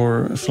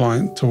for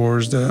flying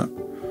towards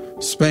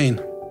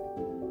Spain.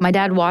 My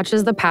dad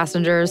watches the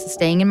passengers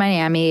staying in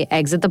Miami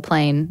exit the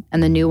plane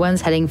and the new ones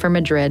heading for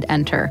Madrid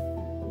enter.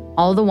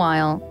 All the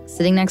while,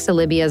 sitting next to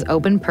Libia's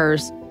open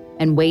purse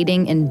and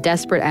waiting in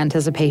desperate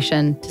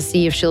anticipation to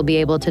see if she'll be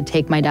able to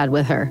take my dad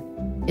with her.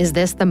 Is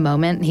this the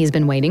moment he's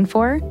been waiting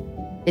for?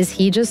 Is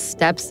he just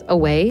steps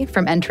away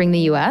from entering the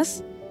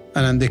U.S.?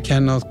 And then they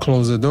cannot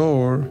close the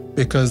door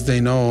because they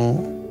know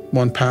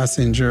one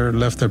passenger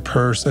left her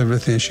purse,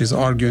 everything. She's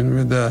arguing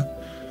with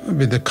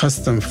the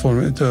custom for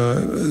me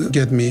to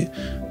get me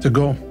to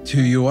go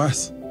to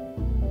U.S.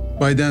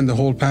 By then,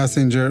 all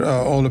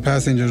the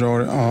passengers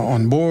are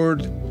on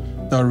board.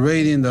 They're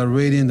waiting.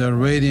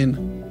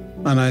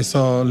 And I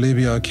saw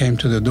Libia came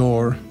to the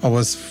door. I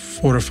was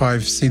 4 or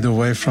 5 seats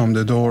away from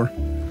the door.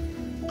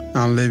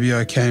 And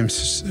Libia came,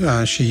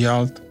 she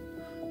yelled,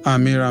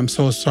 Amir, I'm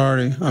so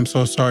sorry,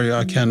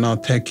 I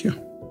cannot take you.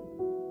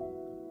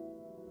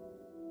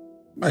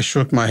 I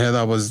shook my head,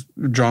 I was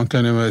drunk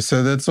anyway. I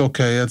said, it's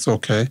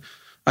okay.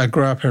 I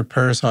grabbed her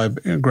purse, I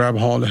grabbed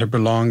all her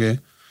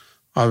belongings.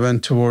 I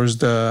went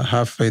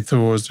halfway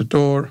towards the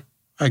door.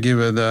 I gave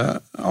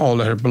her all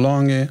her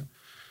belongings,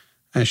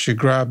 and she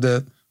grabbed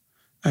it.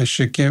 And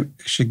she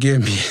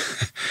gave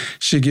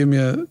me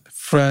a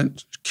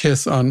French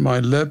kiss on my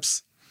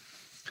lips.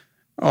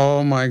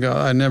 Oh my God,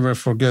 I never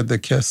forget the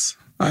kiss.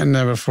 And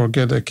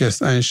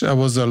it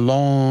was a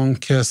long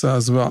kiss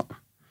as well.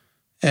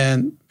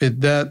 And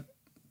with that,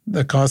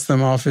 the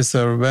custom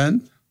officer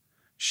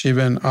she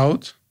went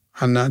out,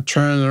 and I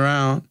turned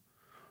around.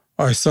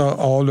 I saw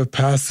all the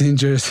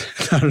passengers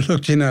that are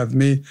looking at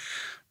me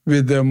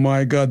with their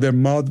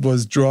mouth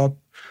was dropped.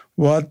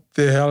 What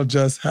the hell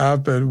just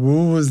happened?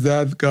 Who was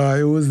that guy?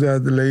 Who was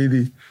that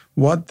lady?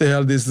 What the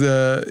hell this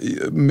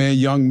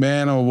young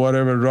man or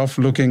whatever,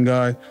 rough-looking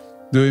guy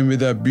doing with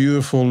that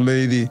beautiful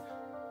lady?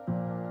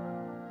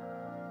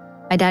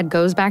 My dad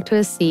goes back to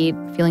his seat,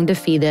 feeling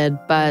defeated,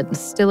 but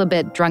still a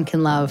bit drunk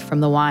in love from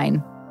the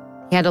wine.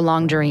 He had a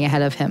long journey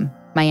ahead of him,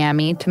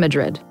 Miami to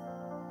Madrid.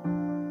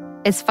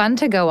 It's fun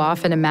to go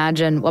off and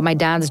imagine what my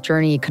dad's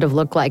journey could have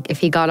looked like if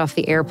he got off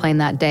the airplane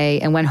that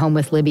day and went home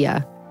with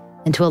Libia,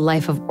 into a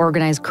life of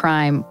organized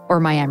crime or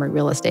Miami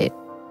real estate.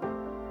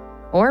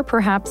 Or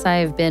perhaps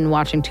I've been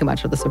watching too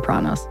much of The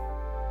Sopranos.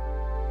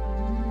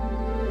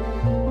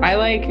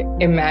 I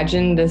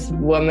imagine this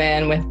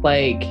woman with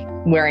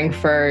wearing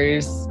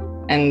furs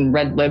and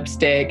red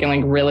lipstick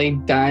and really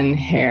done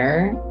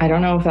hair. I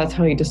don't know if that's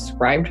how he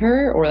described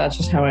her or that's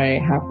just how I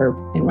have her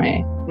in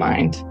my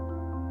mind.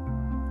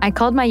 I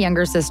called my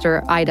younger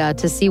sister, Ida,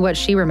 to see what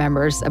she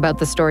remembers about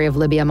the story of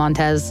Libia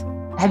Montez.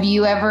 Have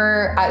you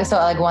ever,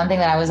 one thing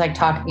that I was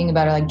talking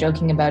about or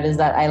joking about is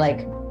that I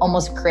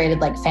almost created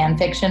fan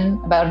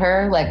fiction about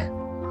her,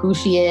 who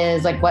she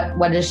is,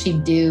 what does she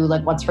do,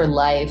 what's her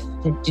life?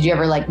 Did you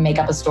ever make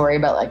up a story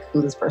about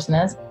who this person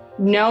is?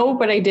 No,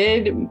 but I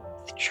did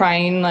try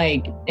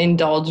and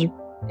indulge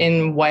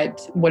in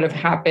what would have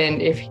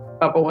happened if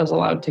Bubba was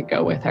allowed to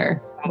go with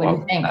her. What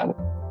do you think?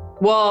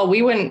 Well,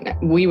 we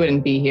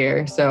wouldn't be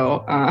here,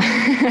 so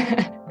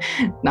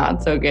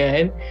not so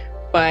good.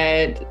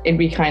 But it'd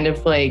be kind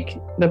of like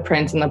The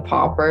Prince and the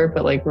Pauper,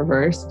 but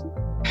reversed.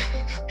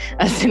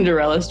 A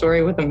Cinderella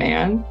story with a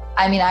man.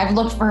 I mean, I've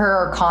looked for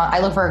her. I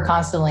look for her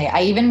constantly.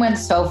 I even went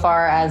so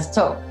far as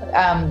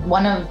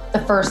one of the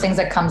first things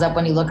that comes up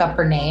when you look up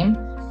her name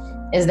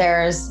is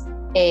there's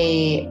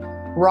a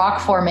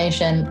rock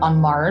formation on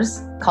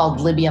Mars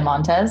called Libia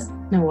Montez.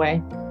 No way.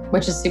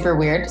 Which is super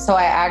weird. So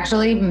I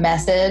actually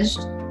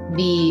messaged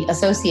the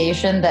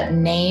association that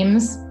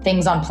names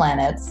things on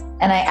planets.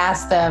 And I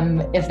asked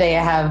them if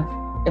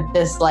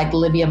this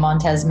Libia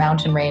Montez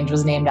mountain range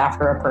was named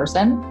after a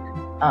person.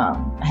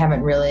 I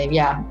haven't really,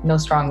 no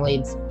strong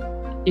leads.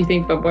 Do you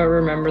think Bubba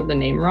remembered the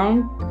name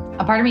wrong?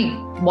 A part of me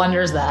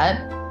wonders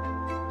that,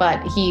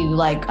 but he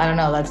I don't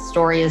know, that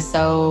story is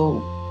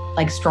so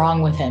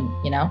strong with him,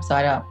 So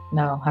I don't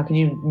know. How could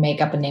you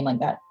make up a name like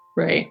that?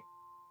 Right.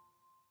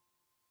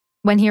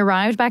 When he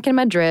arrived back in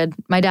Madrid,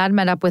 my dad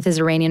met up with his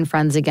Iranian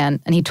friends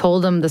again, and he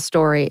told them the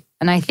story.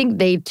 And I think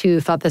they too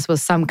thought this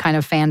was some kind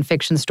of fan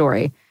fiction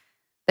story.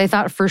 They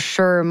thought for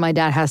sure my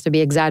dad has to be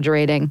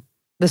exaggerating.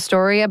 The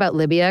story about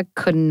Libia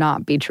could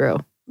not be true.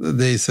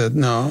 They said,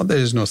 no, there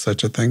is no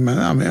such a thing, man.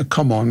 I mean,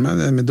 come on,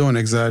 man. I mean, don't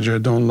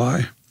exaggerate, don't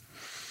lie.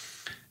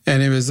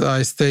 Anyways,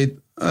 I stayed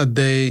a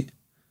day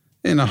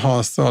in a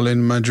hostel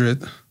in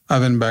Madrid. I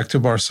went back to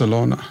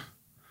Barcelona.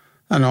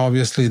 And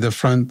obviously the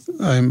friend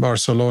in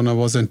Barcelona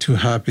wasn't too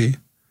happy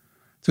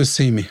to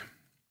see me.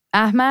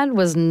 Ahmad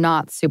was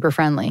not super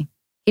friendly.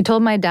 He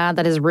told my dad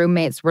that his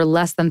roommates were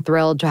less than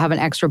thrilled to have an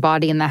extra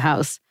body in the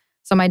house,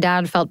 so my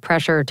dad felt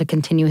pressure to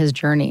continue his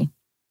journey.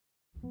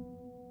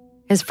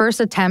 His first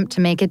attempt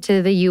to make it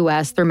to the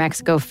U.S. through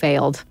Mexico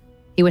failed.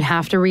 He would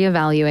have to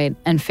reevaluate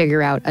and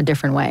figure out a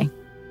different way.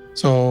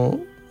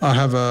 So I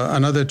have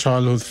another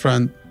childhood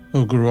friend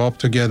who grew up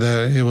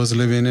together. He was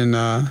living in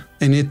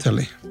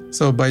Italy.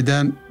 So by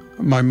then,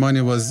 my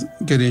money was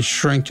getting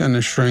shrink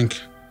and shrink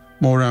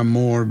more and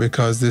more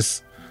because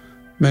this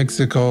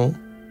Mexico,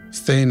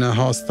 staying in a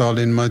hostel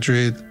in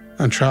Madrid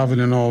and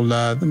traveling all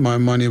that, my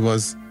money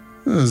was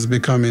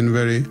becoming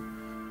very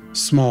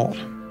small.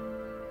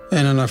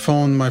 And then I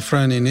phoned my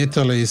friend in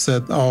Italy. He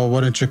said, "Oh,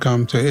 why don't you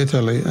come to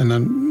Italy and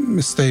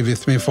then stay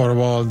with me for a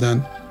while?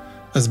 Then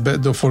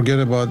don't forget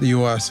about the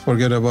U.S.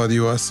 Forget about the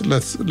U.S.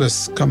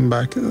 Let's come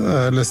back.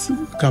 Let's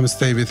come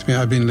stay with me.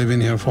 I've been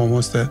living here for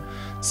almost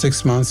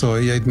 6 months or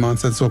 8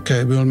 months. It's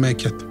okay. We'll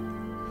make it."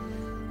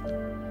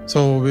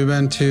 So we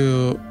went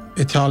to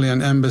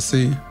Italian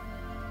embassy,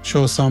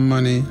 show some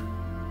money,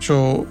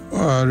 show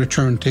a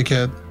return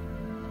ticket,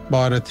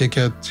 bought a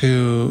ticket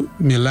to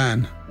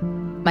Milan.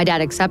 My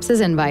dad accepts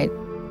his invite.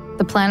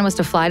 The plan was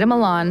to fly to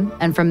Milan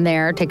and from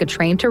there take a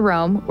train to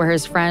Rome where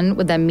his friend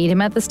would then meet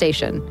him at the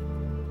station.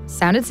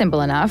 Sounded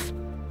simple enough,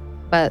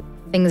 but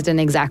things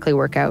didn't exactly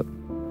work out.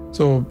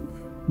 So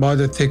buy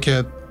the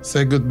ticket,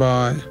 say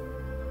goodbye,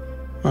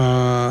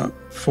 4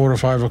 or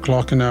 5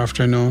 o'clock in the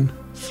afternoon,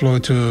 flew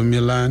to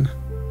Milan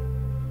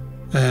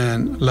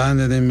and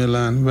landed in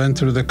Milan, went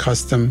through the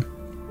custom.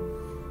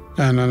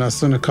 And then as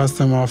soon as the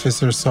custom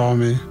officer saw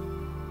me,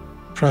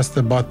 pressed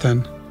the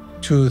button,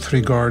 2 or 3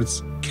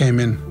 guards came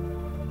in.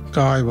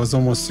 Guy was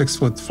almost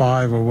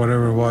 6'5" or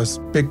whatever it was,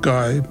 big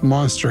guy,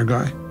 monster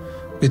guy.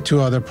 With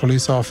 2 other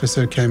police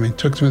officers came in,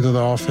 took me to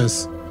the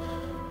office,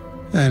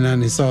 and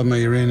then he saw my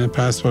Iranian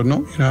passport.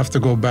 "No, you have to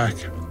go back."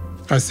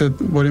 I said,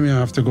 "What do you mean I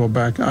have to go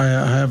back? I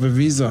have a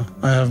visa,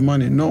 I have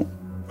money." "No,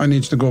 I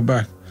need you to go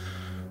back."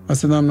 I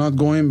said, "I'm not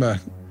going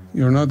back."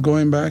 "You're not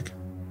going back?"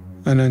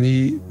 And then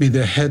he, with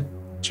a head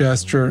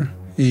gesture,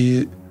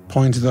 he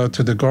pointed out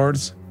to the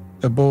guards.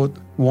 They both,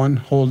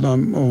 one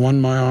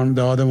my arm,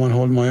 the other one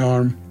hold my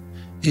arm.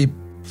 He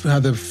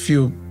had a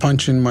few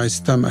punch in my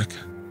stomach.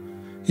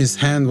 His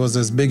hand was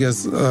as big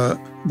as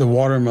the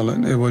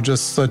watermelon. It was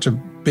just such a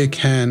big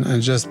hand,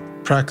 and just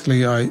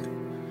practically I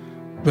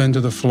went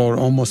to the floor,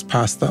 almost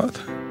passed out.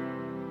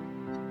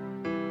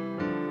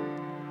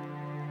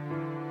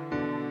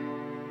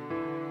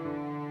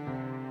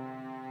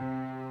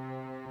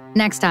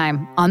 Next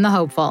time on The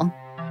Hopeful.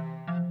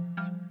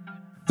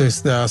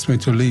 They asked me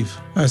to leave.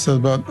 I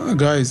said, "But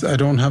guys, I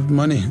don't have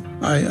money.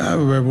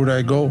 Where would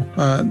I go?"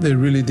 They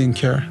really didn't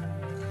care.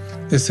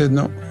 They said,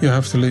 "No, you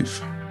have to leave."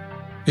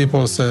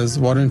 People says,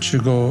 "Why don't you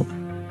go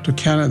to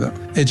Canada?"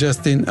 It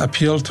just didn't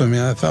appeal to me.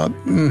 I thought,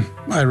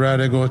 I'd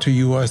rather go to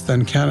US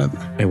than Canada.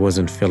 I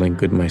wasn't feeling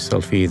good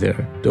myself either.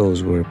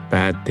 Those were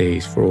bad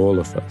days for all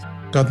of us.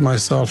 Got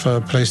myself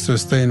a place to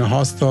stay in a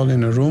hostel,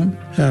 in a room,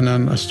 and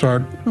then I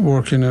started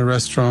working in a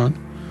restaurant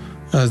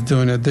as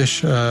doing a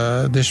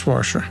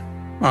dishwasher.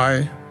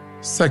 I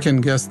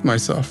second-guessed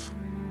myself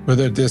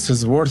whether this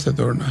is worth it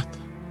or not.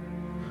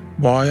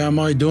 Why am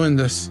I doing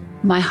this?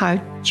 My heart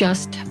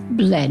just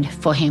bled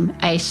for him.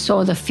 I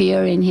saw the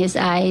fear in his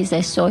eyes. I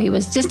saw he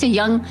was just a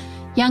young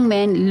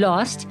man,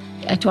 lost.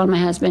 I told my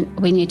husband,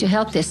 we need to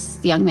help this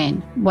young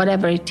man,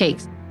 whatever it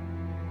takes.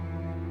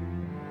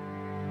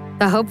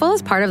 The Hopeful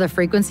is part of the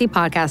Frequency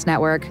Podcast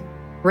Network.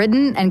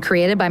 Written and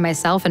created by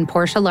myself and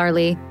Portia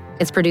Larley.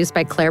 It's produced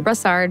by Claire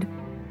Brassard.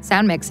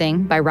 Sound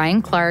mixing by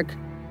Ryan Clark.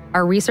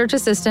 Our research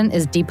assistant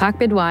is Deepak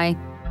Bidwai.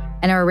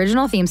 And our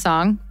original theme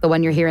song, the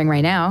one you're hearing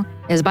right now,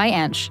 is by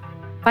Ench.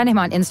 Find him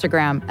on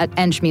Instagram at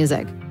Ench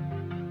Music.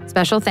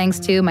 Special thanks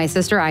to my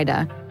sister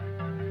Ida.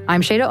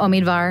 I'm Shada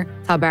Omidvar,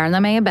 Tabarna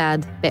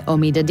Mayabad, Be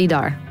Omida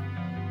Didar.